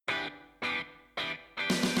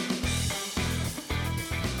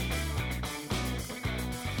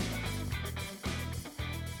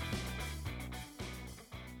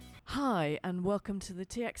Hi, and welcome to the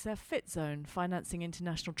TXF Fit Zone Financing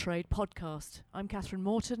International Trade podcast. I'm Catherine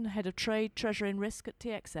Morton, Head of Trade, Treasury and Risk at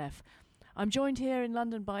TXF. I'm joined here in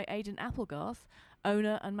London by Aidan Applegarth,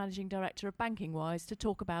 owner and managing director of BankingWise, to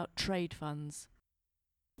talk about trade funds.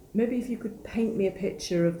 Maybe if you could paint me a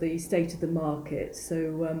picture of the state of the market.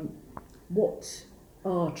 So what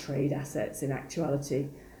are trade assets in actuality,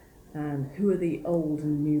 and who are the old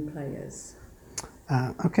and new players?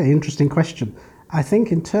 Okay, interesting question. I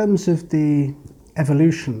think in terms of the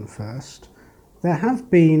evolution first, there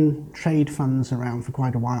have been trade funds around for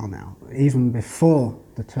quite a while now, even before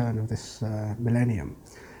the turn of this millennium.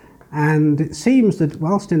 And it seems that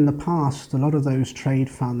whilst in the past a lot of those trade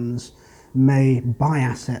funds may buy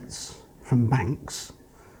assets from banks,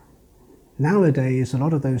 nowadays a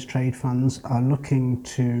lot of those trade funds are looking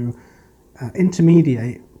to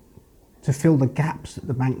intermediate to fill the gaps that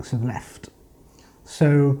the banks have left.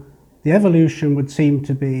 So the evolution would seem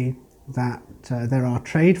to be that there are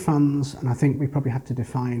trade funds, and I think we probably have to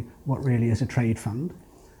define what really is a trade fund,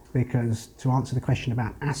 because to answer the question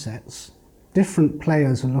about assets, different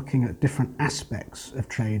players are looking at different aspects of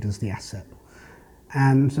trade as the asset.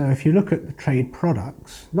 And so if you look at the trade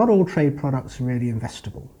products, not all trade products are really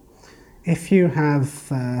investable. If you have,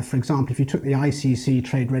 for example, if you took the ICC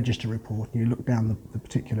Trade Register report and you look down the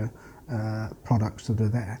particular products that are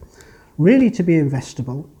there, really to be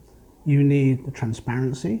investable, you need the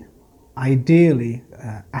transparency, ideally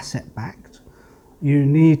asset-backed. You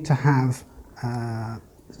need to have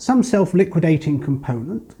some self-liquidating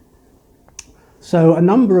component. So a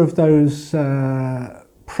number of those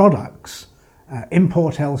products,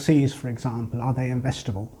 import LCs for example, are they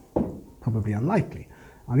investable? Probably unlikely.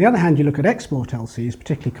 On the other hand, you look at export LCs,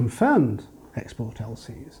 particularly confirmed export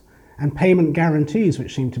LCs, and payment guarantees,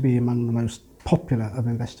 which seem to be among the most popular of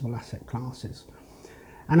investable asset classes.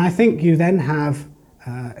 And I think you then have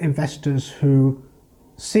investors who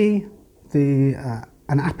see an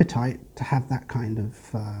appetite to have that kind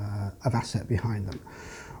of asset behind them.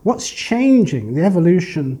 What's changing, the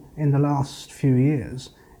evolution in the last few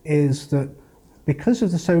years, is that because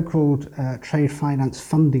of the so-called trade finance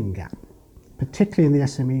funding gap, particularly in the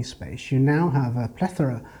SME space, you now have a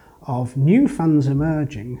plethora of new funds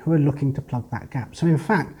emerging who are looking to plug that gap. So in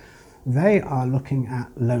fact, they are looking at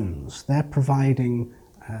loans. They're providing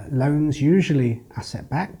loans, usually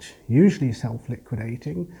asset-backed, usually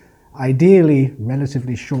self-liquidating, ideally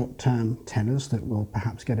relatively short-term tenors that will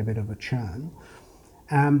perhaps get a bit of a churn.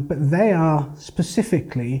 But they are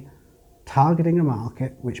specifically targeting a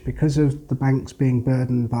market which, because of the banks being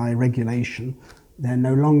burdened by regulation, they're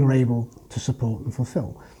no longer able to support and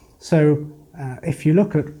fulfill. So if you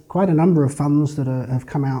look at quite a number of funds that have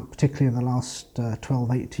come out, particularly in the last 12,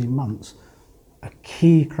 18 months, a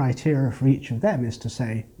key criteria for each of them is to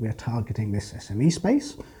say we're targeting this SME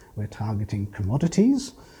space, we're targeting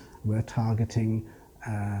commodities, we're targeting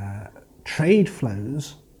trade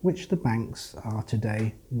flows which the banks are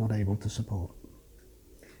today not able to support.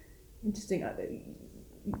 Interesting.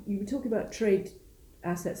 You were talking about trade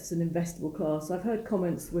assets as an investable class. I've heard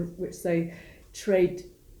comments which say trade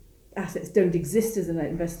assets don't exist as an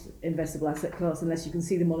investable asset class unless you can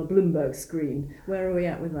see them on a Bloomberg screen. Where are we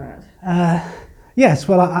at with that? Yes,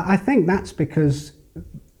 well, I think that's because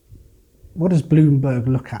what does Bloomberg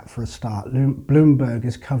look at for a start? Bloomberg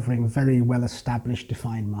is covering very well-established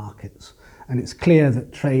defined markets, and it's clear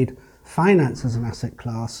that trade finance as an asset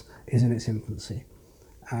class is in its infancy.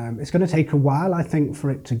 It's going to take a while, I think,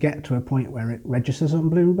 for it to get to a point where it registers on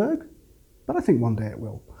Bloomberg, but I think one day it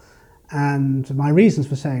will. And my reasons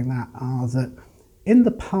for saying that are that in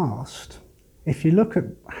the past, if you look at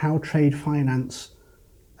how trade finance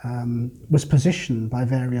was positioned by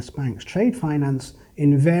various banks, trade finance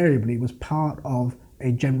invariably was part of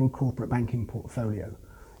a general corporate banking portfolio.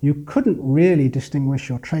 You couldn't really distinguish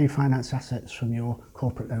your trade finance assets from your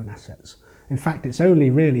corporate loan assets. In fact, it's only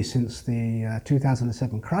really since the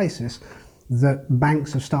 2007 crisis that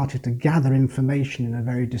banks have started to gather information in a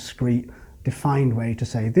very discrete, defined way to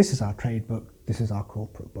say this is our trade book, this is our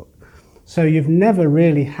corporate book. So you've never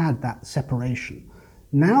really had that separation.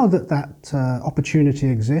 Now that that opportunity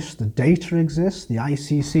exists, the data exists, the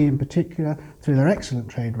ICC in particular, through their excellent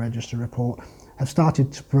Trade Register report, have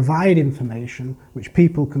started to provide information which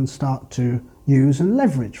people can start to use and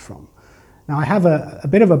leverage from. Now I have a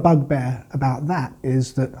bit of a bugbear about that,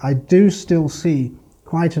 is that I do still see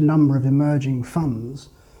quite a number of emerging funds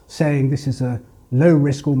saying this is a low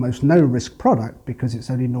risk, almost no risk product because it's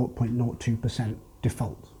only 0.02%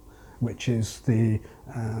 default, which is the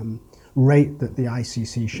rate that the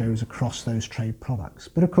ICC shows across those trade products.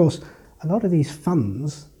 But of course, a lot of these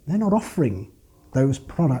funds, they're not offering those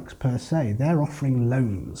products per se, they're offering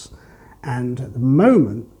loans. And at the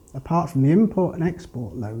moment, apart from the import and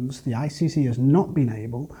export loans, the ICC has not been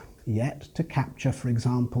able yet to capture, for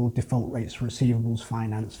example, default rates for receivables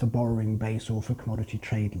finance, for borrowing base, or for commodity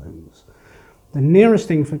trade loans. The nearest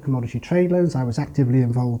thing for commodity trade loans I was actively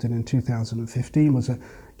involved in 2015 was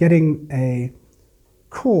getting a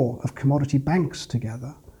core of commodity banks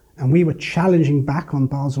together, and we were challenging back on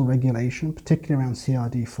Basel regulation, particularly around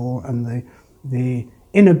CRD4 and the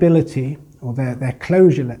inability, or their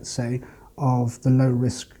closure, let's say, of the low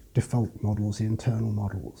risk default models, the internal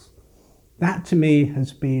models. That to me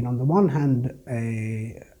has been, on the one hand,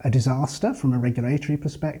 a disaster from a regulatory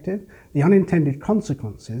perspective. The unintended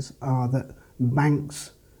consequences are that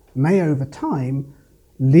banks may over time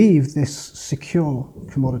leave this secure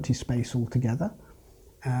commodity space altogether,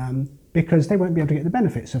 because they won't be able to get the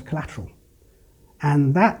benefits of collateral.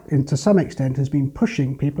 And that, to some extent, has been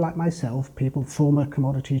pushing people like myself, former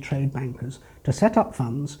commodity trade bankers, to set up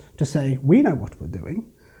funds to say, we know what we're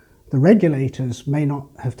doing. The regulators may not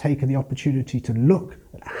have taken the opportunity to look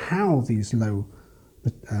at how these low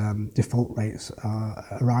default rates are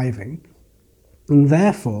arriving. And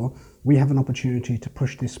therefore, we have an opportunity to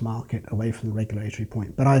push this market away from the regulatory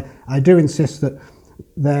point. But I do insist that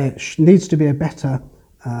there needs to be a better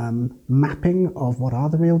mapping of what are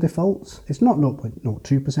the real defaults. It's not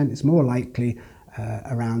 0.02%, it's more likely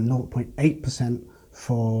around 0.8%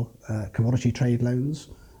 for commodity trade loans,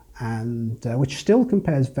 and which still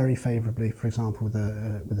compares very favourably, for example, with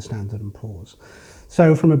the Standard & Poor's.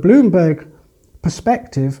 So from a Bloomberg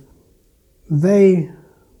perspective, they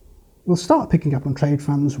will start picking up on trade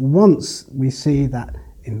funds once we see that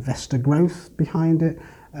investor growth behind it,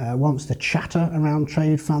 once the chatter around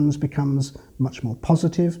trade funds becomes much more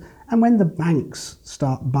positive, and when the banks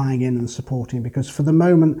start buying in and supporting, because for the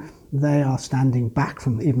moment they are standing back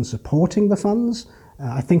from even supporting the funds.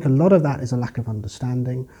 I think a lot of that is a lack of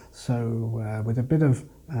understanding. So with a bit of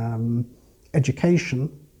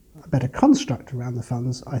education, a better construct around the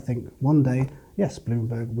funds, I think one day, yes,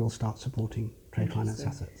 Bloomberg will start supporting trade finance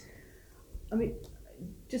assets. I mean,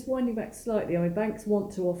 just winding back slightly, I mean, banks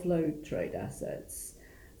want to offload trade assets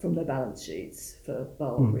from their balance sheets for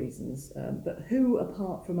Basel reasons, but who,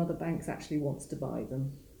 apart from other banks, actually wants to buy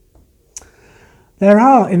them? There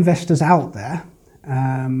are investors out there.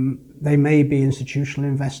 They may be institutional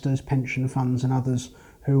investors, pension funds and others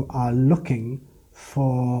who are looking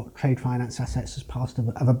for trade finance assets as part of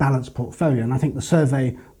a balanced portfolio. And I think the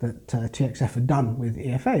survey that TXF had done with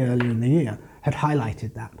EFA earlier in the year had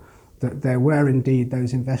highlighted that there were indeed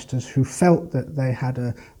those investors who felt that they had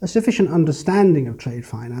a sufficient understanding of trade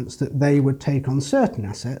finance that they would take on certain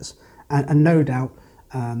assets and no doubt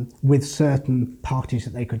with certain parties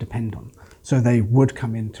that they could depend on. So they would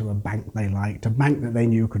come into a bank they liked, a bank that they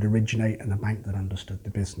knew could originate, and a bank that understood the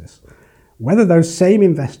business. Whether those same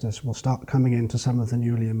investors will start coming into some of the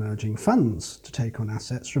newly emerging funds to take on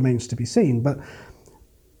assets remains to be seen. But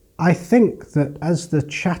I think that as the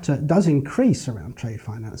chatter does increase around trade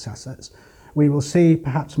finance assets, we will see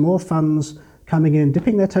perhaps more funds coming in,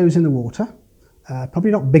 dipping their toes in the water, probably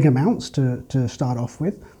not big amounts to start off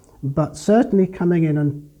with, but certainly coming in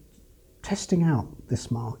and testing out this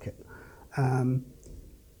market.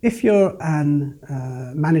 If you're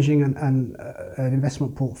managing an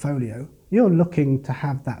investment portfolio, you're looking to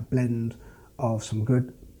have that blend of some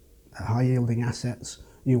good high-yielding assets.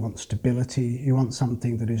 You want stability, you want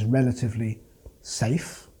something that is relatively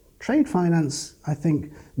safe. Trade finance, I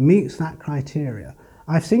think, meets that criteria.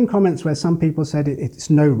 I've seen comments where some people said it's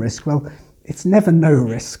no risk. Well, it's never no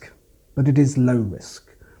risk, but it is low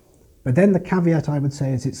risk. But then the caveat I would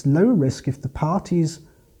say is it's low risk if the parties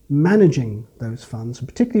managing those funds, and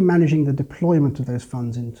particularly managing the deployment of those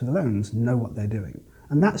funds into the loans, know what they're doing.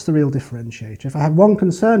 And that's the real differentiator. If I have one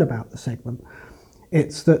concern about the segment,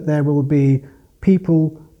 it's that there will be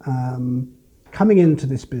people coming into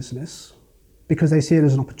this business because they see it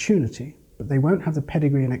as an opportunity, but they won't have the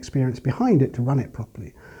pedigree and experience behind it to run it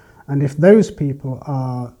properly. And if those people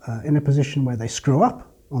are in a position where they screw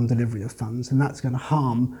up on delivery of funds, then that's going to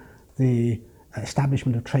harm the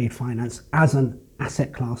establishment of trade finance as an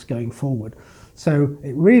asset class going forward. So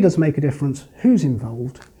it really does make a difference who's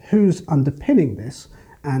involved, who's underpinning this,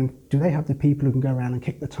 and do they have the people who can go around and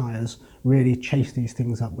kick the tires, really chase these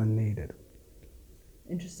things up when needed.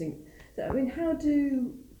 Interesting. So, I mean, how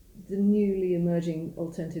do the newly emerging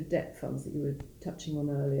alternative debt funds that you were touching on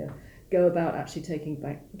earlier go about actually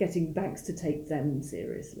getting banks to take them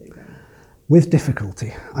seriously then? With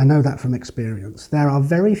difficulty. I know that from experience. There are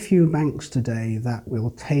very few banks today that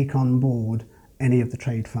will take on board any of the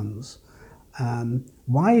trade funds.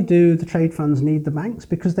 Why do the trade funds need the banks?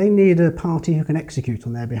 Because they need a party who can execute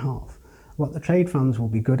on their behalf. What the trade funds will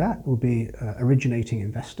be good at will be originating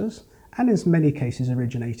investors and in many cases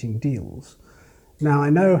originating deals. Now, I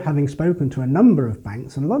know, having spoken to a number of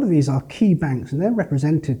banks, and a lot of these are key banks and they're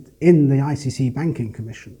represented in the ICC Banking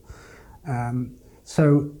Commission.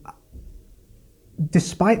 So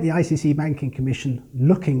despite the ICC Banking Commission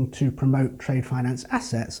looking to promote trade finance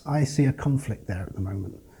assets, I see a conflict there at the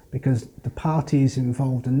moment, because the parties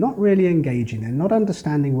involved are not really engaging, they're not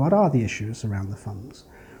understanding what are the issues around the funds.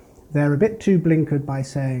 They're a bit too blinkered by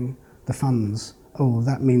saying the funds, oh,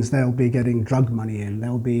 that means they'll be getting drug money in,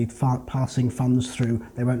 they'll be passing funds through,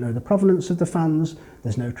 they won't know the provenance of the funds,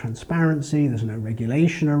 there's no transparency, there's no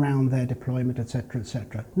regulation around their deployment, etc.,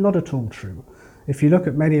 etc. Not at all true. If you look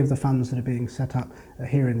at many of the funds that are being set up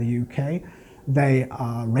here in the UK, they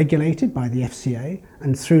are regulated by the FCA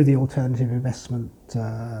and through the Alternative Investment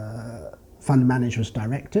Fund Managers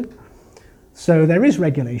Directive. So there is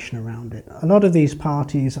regulation around it. A lot of these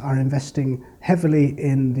parties are investing heavily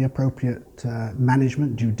in the appropriate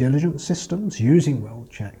management due diligence systems, using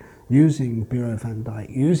WorldCheck, using Bureau van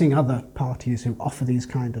Dijk, using other parties who offer these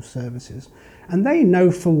kind of services. And they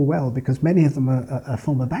know full well, because many of them are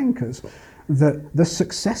former bankers, that the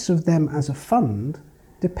success of them as a fund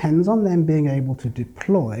depends on them being able to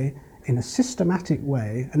deploy in a systematic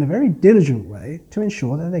way and a very diligent way to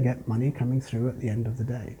ensure that they get money coming through at the end of the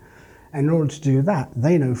day. And in order to do that,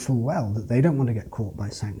 they know full well that they don't want to get caught by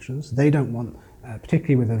sanctions. They don't want,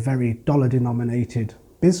 particularly with a very dollar-denominated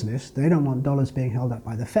business, they don't want dollars being held up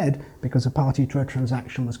by the Fed because a party to a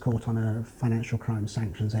transaction was caught on a financial crime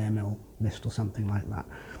sanctions AML list or something like that.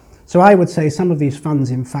 So I would say some of these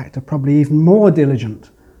funds, in fact, are probably even more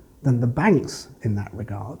diligent than the banks in that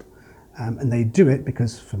regard. And they do it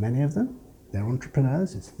because for many of them, they're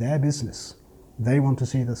entrepreneurs, it's their business. They want to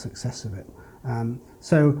see the success of it.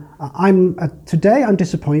 Today I'm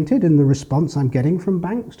disappointed in the response I'm getting from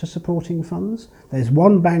banks to supporting funds. There's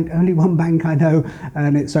one bank, only one bank I know,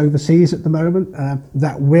 and it's overseas at the moment,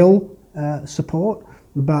 that will support.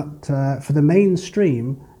 But for the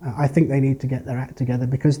mainstream, I think they need to get their act together,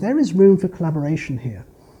 because there is room for collaboration here.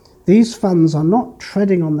 These funds are not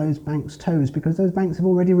treading on those banks' toes because those banks have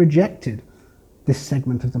already rejected this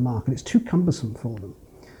segment of the market. It's too cumbersome for them.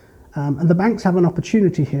 And the banks have an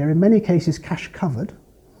opportunity here, in many cases cash covered,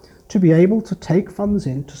 to be able to take funds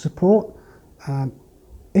in to support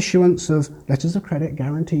issuance of letters of credit,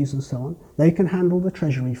 guarantees and so on. They can handle the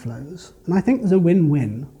treasury flows. And I think there's a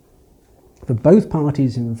win-win for both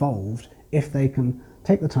parties involved if they can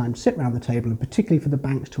take the time to sit around the table, and particularly for the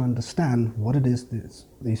banks to understand what it is that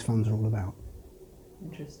these funds are all about.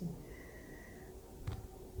 Interesting.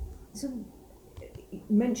 So, you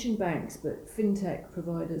mentioned banks, but fintech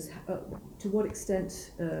providers, to what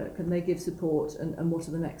extent can they give support, and what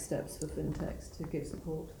are the next steps for fintechs to give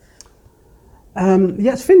support?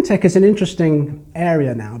 Yes, fintech is an interesting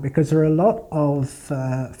area now, because there are a lot of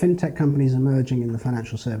fintech companies emerging in the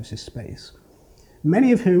financial services space,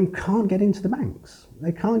 many of whom can't get into the banks.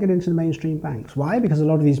 They can't get into the mainstream banks. Why? Because a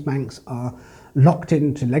lot of these banks are locked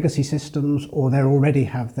into legacy systems, or they already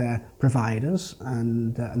have their providers,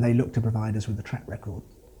 and they look to providers with a track record.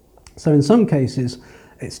 So in some cases,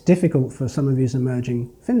 it's difficult for some of these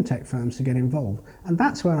emerging fintech firms to get involved. And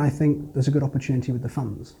that's where I think there's a good opportunity with the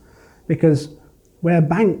funds. Because where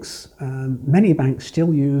banks, many banks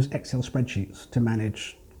still use Excel spreadsheets to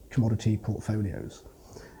manage commodity portfolios.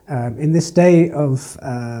 In this day of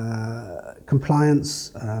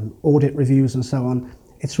compliance, audit reviews and so on,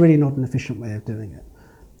 it's really not an efficient way of doing it.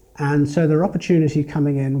 And so there are opportunities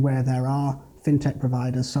coming in where there are fintech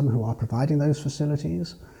providers, some who are providing those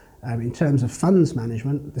facilities. In terms of funds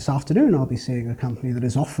management, this afternoon I'll be seeing a company that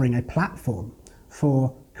is offering a platform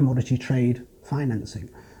for commodity trade financing,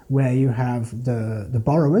 where you have the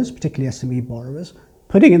borrowers, particularly SME borrowers,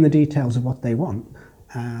 putting in the details of what they want,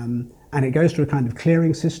 and it goes through a kind of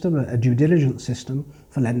clearing system, a due diligence system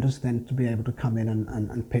for lenders then to be able to come in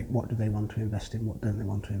and pick what do they want to invest in, what don't they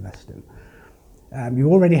want to invest in.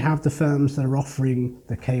 You already have the firms that are offering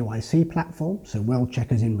the KYC platform, so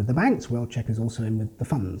WorldCheck is in with the banks, WorldCheck is also in with the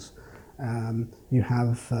funds. You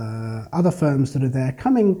have other firms that are there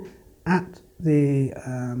coming at the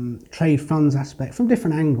trade funds aspect from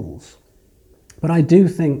different angles. But I do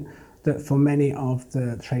think that for many of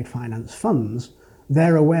the trade finance funds,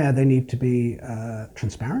 they're aware they need to be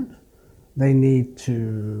transparent. They need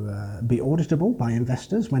to be auditable by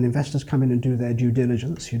investors. When investors come in and do their due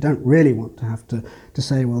diligence, you don't really want to have to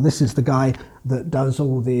say, well, this is the guy that does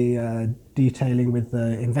all the detailing with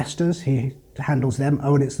the investors. He handles them.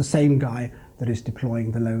 Oh, and it's the same guy that is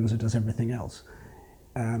deploying the loans and does everything else.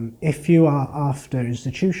 If you are after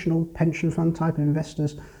institutional pension fund type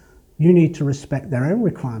investors, you need to respect their own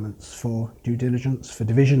requirements for due diligence, for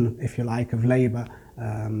division, if you like, of labour,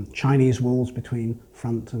 Chinese walls between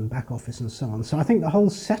front and back office and so on. So I think the whole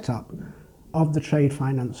setup of the trade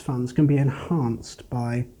finance funds can be enhanced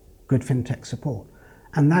by good fintech support.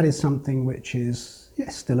 And that is something which is,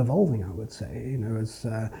 yes, still evolving, I would say. You know,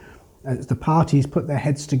 as the parties put their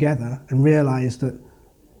heads together and realise that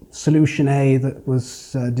solution A that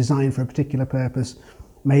was designed for a particular purpose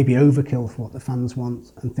may be overkill for what the funds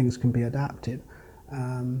want, and things can be adapted,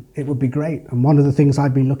 it would be great. And one of the things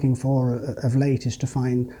I've been looking for of late is to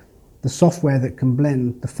find the software that can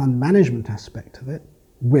blend the fund management aspect of it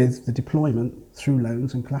with the deployment through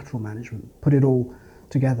loans and collateral management. Put it all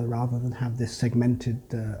together rather than have this segmented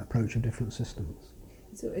approach of different systems.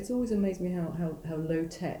 So it's always amazed me how low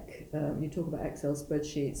tech, you talk about Excel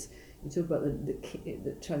spreadsheets, you talk about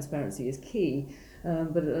the transparency is key,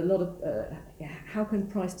 but a lot of, how can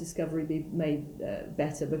price discovery be made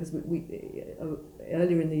better? Because we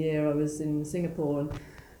earlier in the year I was in Singapore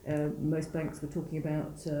and most banks were talking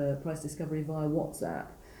about price discovery via WhatsApp,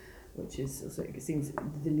 which is also, it seems,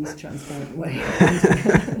 the least transparent way.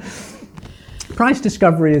 Price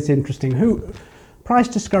discovery is interesting. Price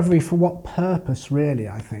discovery for what purpose, really,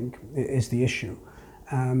 I think, is the issue.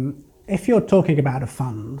 If you're talking about a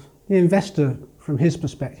fund, the investor, from his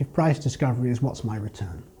perspective, price discovery is what's my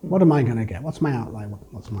return? What am I going to get? What's my outlay?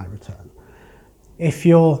 What's my return? If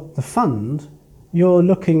you're the fund, you're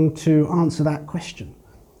looking to answer that question.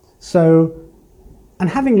 So, and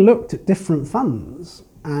having looked at different funds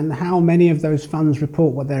and how many of those funds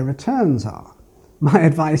report what their returns are, my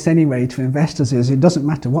advice anyway to investors is it doesn't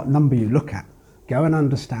matter what number you look at, go and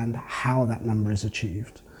understand how that number is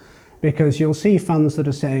achieved. Because you'll see funds that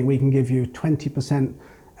are saying we can give you 20%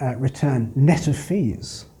 return net of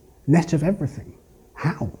fees, net of everything.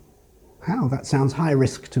 How? That sounds high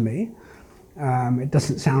risk to me. It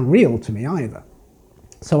doesn't sound real to me either.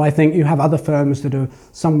 So I think you have other firms that are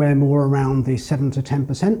somewhere more around the 7 to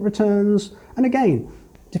 10% returns. And again,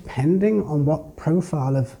 depending on what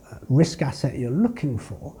profile of risk asset you're looking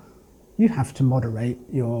for, you have to moderate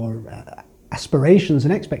your aspirations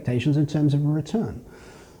and expectations in terms of a return.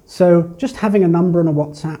 So just having a number on a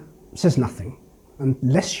WhatsApp says nothing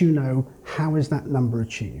unless you know how is that number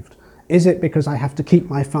achieved. Is it because I have to keep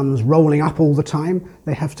my funds rolling up all the time?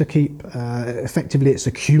 They have to keep, effectively it's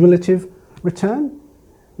a cumulative return.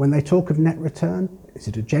 When they talk of net return, is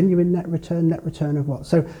it a genuine net return of what?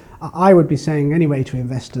 So I would be saying anyway to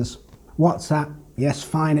investors, WhatsApp, yes,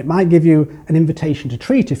 fine. It might give you an invitation to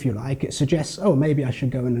treat, if you like. It suggests, oh, maybe I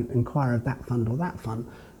should go and inquire of that fund or that fund.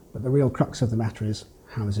 But the real crux of the matter is,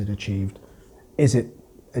 how is it achieved? Is it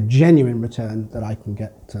a genuine return that I can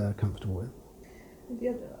get comfortable with?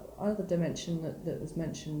 The other dimension that was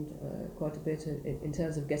mentioned quite a bit in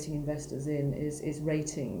terms of getting investors in is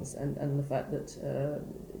ratings and the fact that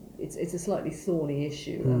it's a slightly thorny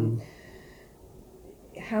issue.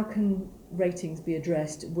 How can ratings be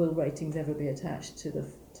addressed? Will ratings ever be attached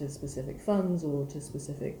to specific funds or to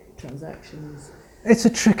specific transactions? It's a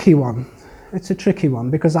tricky one.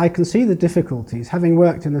 Because I can see the difficulties, having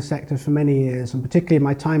worked in the sector for many years, and particularly in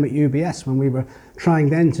my time at UBS when we were trying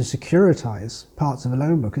then to securitize parts of a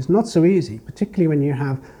loan book. It's not so easy, particularly when you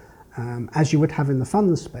have, as you would have in the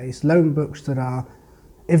fund space, loan books that are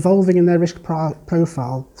evolving in their risk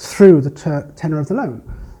profile through the tenor of the loan.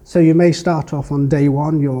 So you may start off on day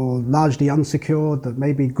one, you're largely unsecured, that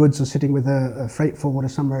maybe goods are sitting with a freight forwarder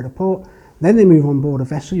somewhere at a port. Then they move on board a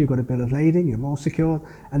vessel, you've got a bill of lading, you're more secure,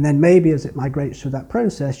 and then maybe as it migrates through that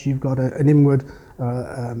process, you've got an inward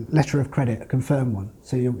letter of credit, a confirmed one.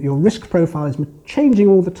 So your risk profile is changing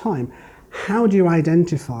all the time. How do you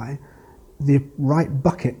identify the right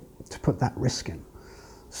bucket to put that risk in?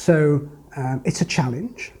 So it's a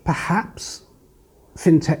challenge. Perhaps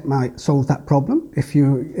fintech might solve that problem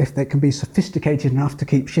if they can be sophisticated enough to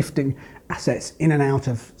keep shifting assets in and out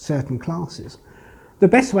of certain classes. The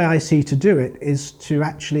best way I see to do it is to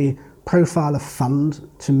actually profile a fund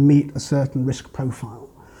to meet a certain risk profile.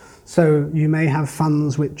 So you may have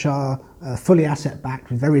funds which are fully asset backed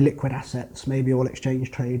with very liquid assets, maybe all exchange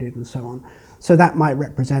traded and so on. So that might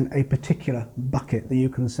represent a particular bucket that you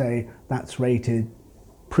can say that's rated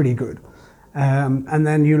pretty good. And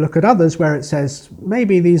then you look at others where it says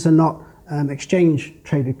maybe these are not exchange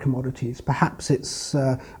traded commodities. Perhaps it's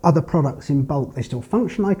other products in bulk. They still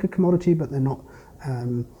function like a commodity, but they're not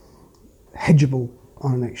hedgeable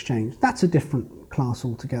on an exchange. That's a different class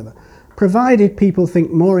altogether. Provided people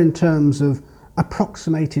think more in terms of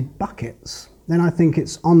approximated buckets, then I think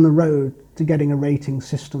it's on the road to getting a rating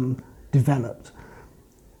system developed.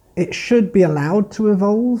 It should be allowed to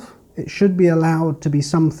evolve, It should be allowed to be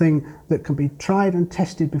something that can be tried and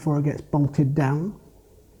tested before it gets bolted down.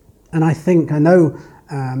 And I know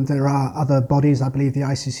there are other bodies, I believe the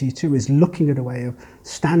ICC2 is looking at a way of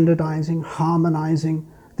standardising, harmonising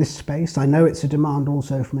this space. I know it's a demand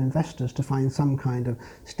also from investors to find some kind of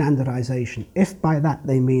standardisation. If by that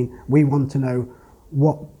they mean we want to know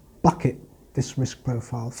what bucket this risk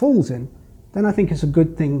profile falls in, then I think it's a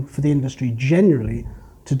good thing for the industry generally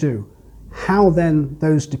to do. How then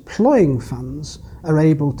those deploying funds are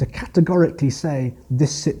able to categorically say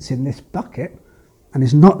this sits in this bucket and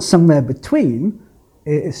is not somewhere between,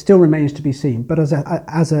 it still remains to be seen. But as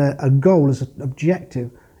a goal, as an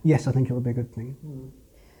objective, yes, I think it would be a good thing.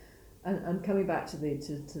 And coming back to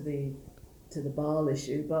the Basel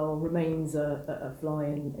issue, Basel remains a fly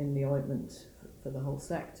in the ointment for the whole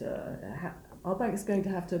sector. Are banks going to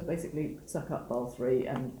have to basically suck up Basel III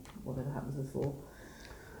and whatever happens with 4?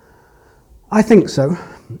 I think so.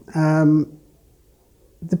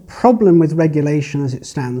 The problem with regulation as it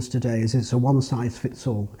stands today is it's a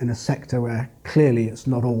one-size-fits-all in a sector where clearly it's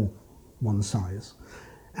not all one size.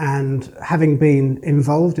 And having been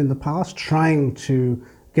involved in the past trying to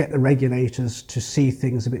get the regulators to see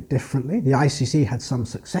things a bit differently, the ICC had some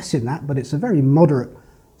success in that, but it's a very moderate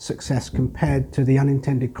success compared to the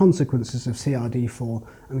unintended consequences of CRD4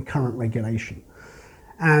 and current regulation.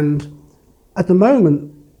 And at the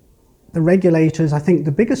moment, the regulators, I think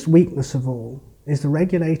the biggest weakness of all is the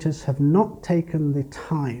regulators have not taken the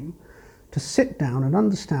time to sit down and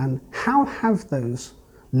understand how have those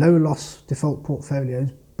low loss default portfolios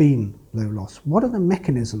been low loss? What are the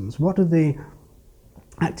mechanisms? What are the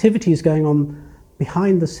activities going on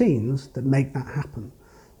behind the scenes that make that happen?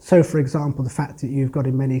 So for example, the fact that you've got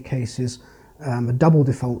in many cases a double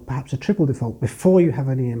default, perhaps a triple default, before you have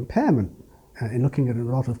any impairment in looking at a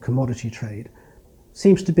lot of commodity trade,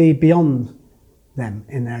 seems to be beyond them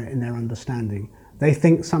in their understanding. They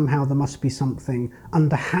think somehow there must be something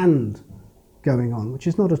underhand going on, which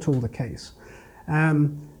is not at all the case.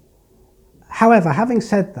 However, having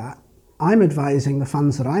said that, I'm advising the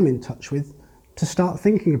funds that I'm in touch with to start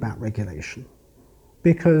thinking about regulation,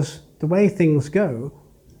 because the way things go,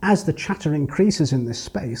 as the chatter increases in this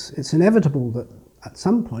space, it's inevitable that at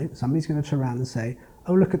some point somebody's going to turn around and say,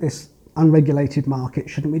 oh, look at this unregulated market,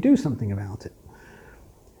 shouldn't we do something about it?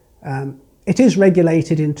 It is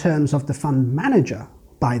regulated in terms of the fund manager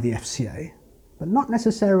by the FCA, but not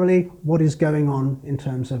necessarily what is going on in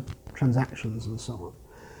terms of transactions and so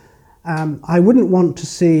on. I wouldn't want to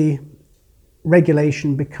see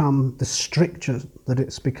regulation become the stricture that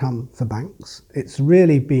it's become for banks. It's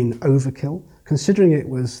really been overkill. Considering it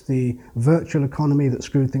was the virtual economy that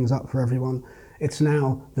screwed things up for everyone, it's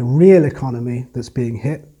now the real economy that's being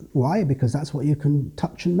hit. Why? Because that's what you can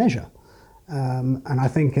touch and measure. And I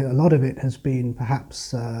think a lot of it has been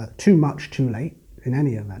perhaps too much too late in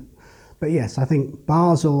any event. But yes, I think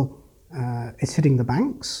Basel is hitting the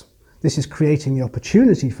banks. This is creating the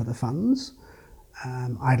opportunity for the funds.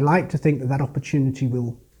 I'd like to think that that opportunity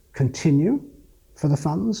will continue for the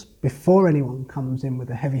funds before anyone comes in with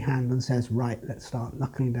a heavy hand and says, right, let's start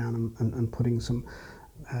knuckling down and putting some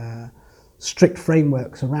strict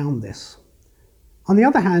frameworks around this. On the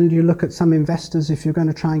other hand, you look at some investors, if you're going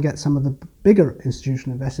to try and get some of the bigger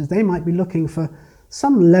institutional investors, they might be looking for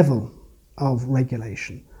some level of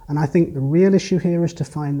regulation. And I think the real issue here is to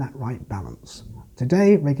find that right balance.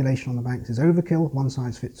 Today, regulation on the banks is overkill, one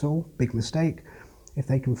size fits all, big mistake. If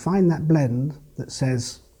they can find that blend that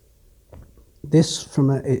says this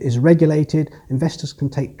is regulated, investors can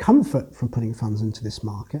take comfort from putting funds into this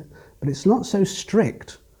market, but it's not so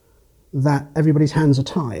strict that everybody's hands are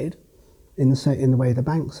tied in the way the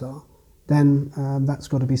banks are, then that's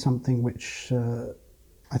got to be something which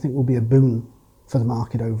I think will be a boon for the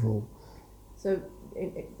market overall. So,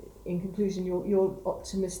 in conclusion, you're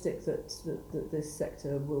optimistic that this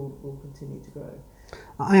sector will continue to grow?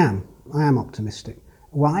 I am optimistic.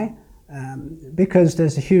 Why? Because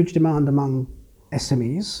there's a huge demand among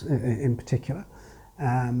SMEs in particular,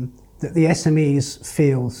 that the SMEs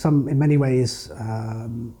feel in many ways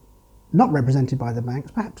not represented by the banks,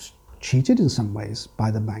 perhaps cheated in some ways by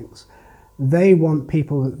the banks. They want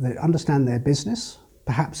people that understand their business,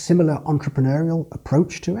 perhaps similar entrepreneurial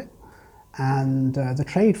approach to it, and the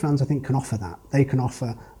trade funds I think can offer that. They can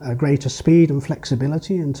offer greater speed and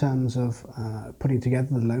flexibility in terms of putting together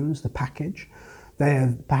the loans, the package.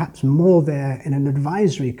 They're perhaps more there in an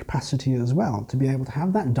advisory capacity as well, to be able to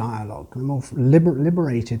have that dialogue, and more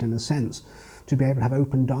liberated in a sense, to be able to have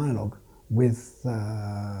open dialogue with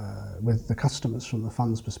the customers from the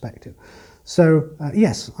fund's perspective. So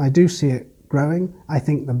yes, I do see it growing. I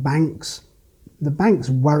think the banks'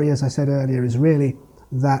 worry, as I said earlier, is really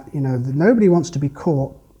that, that nobody wants to be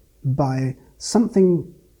caught by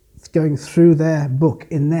something going through their book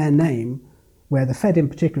in their name, where the Fed in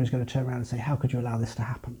particular is going to turn around and say, how could you allow this to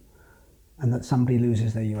happen? And that somebody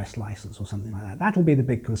loses their US license or something like that. That'll be the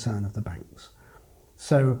big concern of the banks.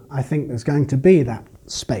 So I think there's going to be that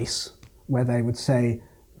space where they would say,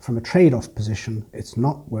 from a trade-off position, it's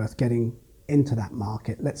not worth getting into that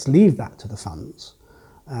market. Let's leave that to the funds.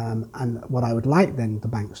 And what I would like then the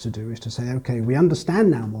banks to do is to say, okay, we understand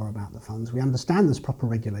now more about the funds. We understand there's proper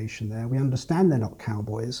regulation there. We understand they're not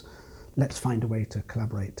cowboys. Let's find a way to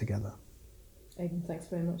collaborate together. Aidan, thanks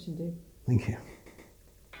very much indeed. Thank you.